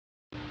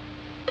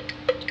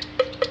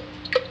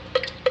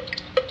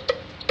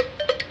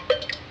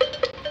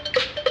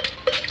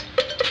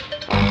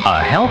A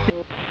healthy...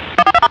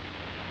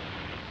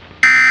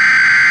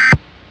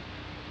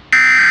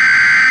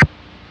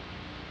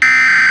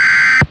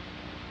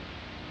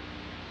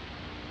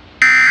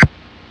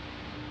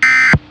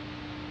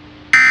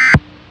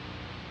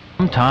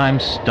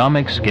 Sometimes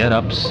stomachs get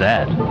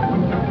upset.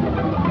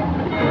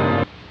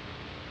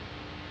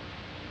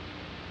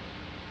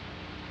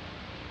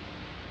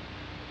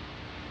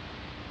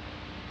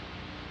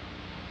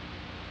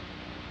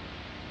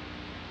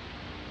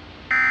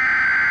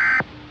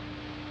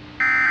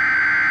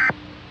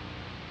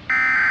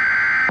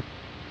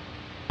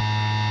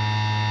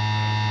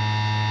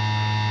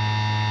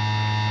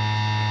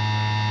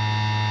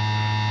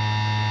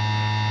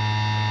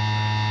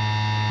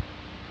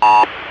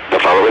 The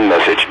following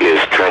message is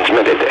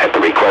transmitted at the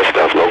request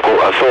of local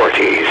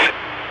authorities.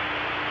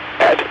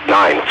 At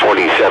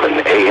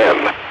 9:47 a.m.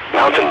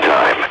 Mountain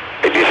Time,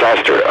 a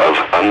disaster of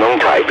unknown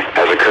type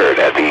has occurred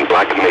at the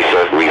Black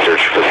Mesa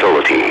Research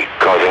Facility,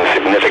 causing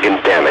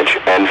significant damage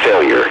and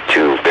failure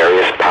to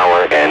various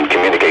power and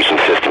communication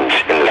systems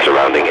in the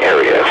surrounding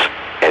areas.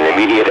 An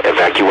immediate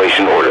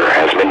evacuation order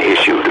has been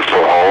issued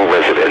for all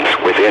residents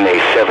within a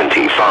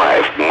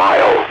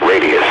 75-mile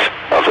radius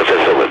of the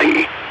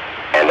facility.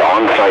 And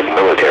on-site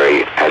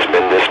military has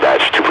been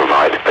dispatched to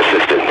provide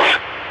assistance.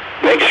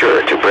 Make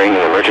sure to bring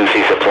an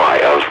emergency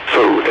supply of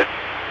food,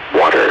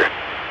 water,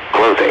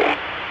 clothing,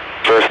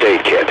 first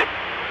aid kit,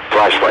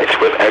 flashlights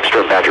with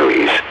extra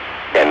batteries,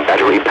 and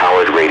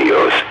battery-powered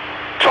radios.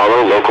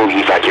 Follow local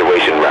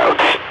evacuation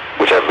routes,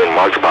 which have been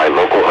marked by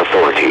local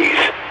authorities,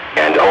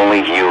 and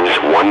only use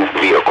one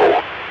vehicle.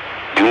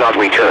 Do not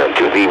return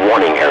to the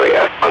warning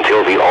area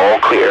until the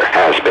all-clear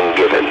has been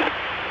given.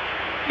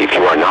 If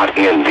you are not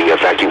in the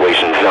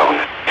evacuation zone,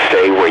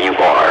 stay where you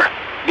are.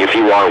 If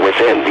you are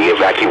within the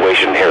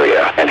evacuation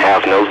area and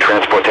have no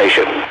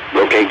transportation,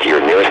 locate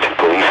your nearest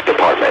police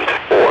department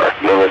or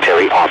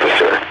military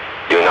officer.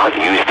 Do not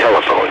use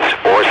telephones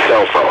or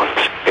cell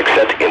phones,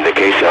 except in the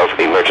case of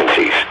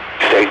emergencies.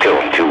 Stay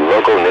tuned to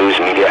local news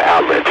media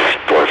outlets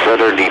for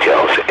further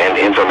details and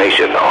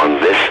information on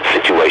this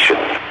situation.